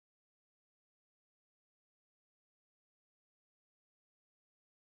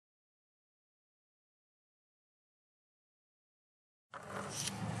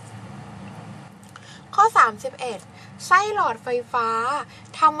ข้อ31ไส้หลอดไฟฟ้า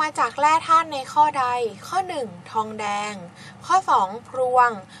ทำมาจากแร่ธาตุในข้อใดข้อ1ทองแดงข้อ2พลวง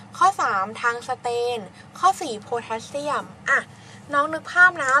ข้อ3ทางสเตนข้อ4โพแทสเซียมน้องนึกภา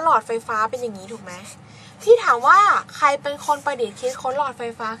พนะหลอดไฟฟ้าเป็นอย่างนี้ถูกไหมที่ถามว่าใครเป็นคนประดิษฐ์คิดค้นหลอดไฟ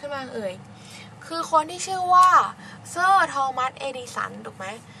ฟ้าขึ้นมาคือคนที่ชื่อว่าเซอร์ทอมัสเอดิสันถูกไหม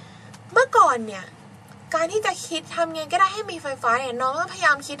เมื่อก่อนเนี่ยการที่จะคิดทำไงก็ได้ให้มีไฟฟ้าเนี่ยน้องก็พยาย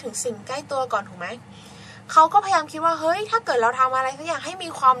ามคิดถึงสิ่งใกล้ตัวก่อนถูกไหมเขาก็พยายามคิดว่าเฮ้ยถ้าเกิดเราทำอะไรสักอย่างให้มี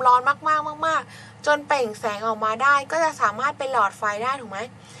ความร้อนมากๆจนเปล่งแสงออกมาได้ก็จะสามารถเป็นหลอดไฟได้ถูกไหม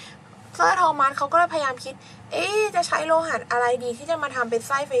เซอร์ทอมัสเขาก็เลยพยายามคิดจะใช้โลหะอะไรดีที่จะมาทำเป็นไ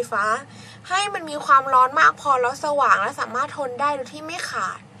ส้ไฟฟ้าให้มันมีความร้อนมากพอแล้วสว่างและสามารถทนได้โดยที่ไม่ข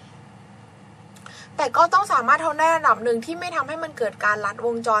าดแต่ก็ต้องสามารถทนได้ระดับหนึ่งที่ไม่ทำให้มันเกิดการลัดว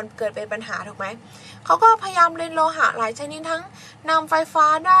งจรเกิดเป็นปัญหาถูกไหมเขาก็พยายามเรียนโลหะหลายชนิดทั้งนำไฟฟ้า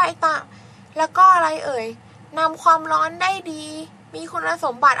ได้แล้วก็อะไรนำความร้อนได้ดีมีคุณส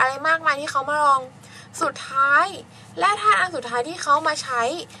มบัติอะไรมากมายที่เขามาลองสุดท้ายและธาตุอันสุดท้ายที่เขามาใช้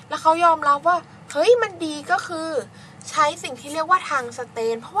แล้วเขายอมรับว่าเฮ้ยมันดีก็คือใช้สิ่งที่เรียกว่าทางสเต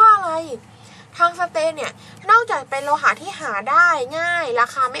นเพราะว่าอะไรทางสเตนเนี่ยนอกจากเป็นโลหะที่หาได้ง่ายรา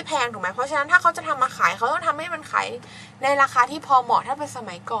คาไม่แพงถูกไหมเพราะฉะนั้นถ้าเขาจะทำมาขายเขาต้องทำให้มันขายในราคาที่พอเหมาะถ้าเป็นส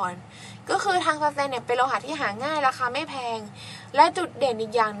มัยก่อนก็คือทางสเตนเนี่ยเป็นโลหะที่หาง่ายราคาไม่แพงและจุดเด่นอี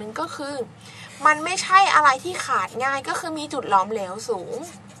กอย่างหนึ่งก็คือมันไม่ใช่อะไรที่ขาดง่ายก็คือมีจุดหลอมเหลวสูง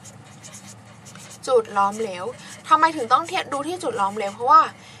จุดหลอมเหลวทำไมถึงต้องดูที่จุดหลอมเหลวเพราะว่า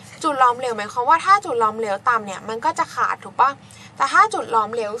จุดหลอมเหลวหมายความว่าถ้าจุดหลอมเหลวต่ำเนี่ยมันก็จะขาดถูกปะแต่ถ้าจุดหลอม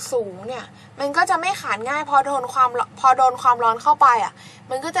เหลวสูงเนี่ยมันก็จะไม่ขาดง่ายพอโดนความร้อนเข้าไป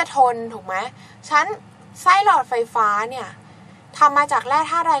มันก็จะทนถูกไหมชั้นไส้หลอดไฟฟ้าเนี่ยทำมาจากแร่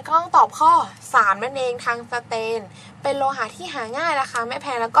ธาตุใดก็ต้องตอบข้อ3นั่นเองทางสเตนเป็นโลหะที่หาง่ายราคาไม่แพ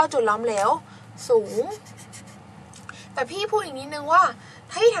งแล้วก็จุดหลอมเหลวสูงแต่พี่พูดอีกนิดนึงว่า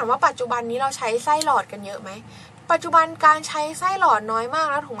ถ้าถามว่าปัจจุบันนี้เราใช้ไส้หลอดกันเยอะไหมปัจจุบันการใช้ไส้หลอดน้อยมาก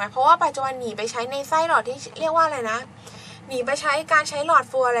แล้วถูกไหมเพราะว่าปัจจุบันหนีไปใช้ในไส้หลอดที่เรียกว่าอะไรนะหนีไปใช้การใช้หลอด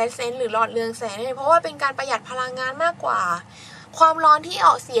ฟลูออเรสเซนต์หรือหลอดเรืองแสงเพราะว่าเป็นการประหยัดพลังงานมากกว่าความร้อนที่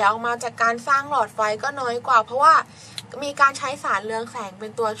เสียออกมาจากการสร้างหลอดไฟก็น้อยกว่าเพราะว่ามีการใช้สารเรืองแสงเป็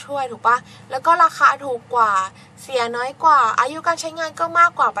นตัวช่วยถูกปะแล้วก็ราคาถูกกว่าเสียน้อยกว่าอายุการใช้งานก็มา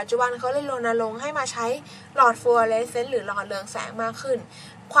กกว่าปัจจุบันเขาเลยรณรงค์ให้มาใช้หลอดฟลูออเรสเซนต์หรือหลอดเรืองแสงมากขึ้น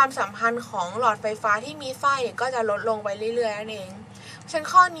ความสัมพันธ์ของหลอดไฟฟ้าที่มีไส้ก็จะลดลงไปเรื่อยๆนั่นเองฉะนั้น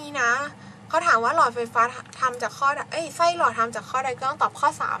ข้อนี้นะเขาถามว่าหลอดไฟฟ้าทำจากข้อไส้หลอดทำจากข้อใดก็ต้องตอบข้อ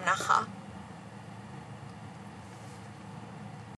3นะคะ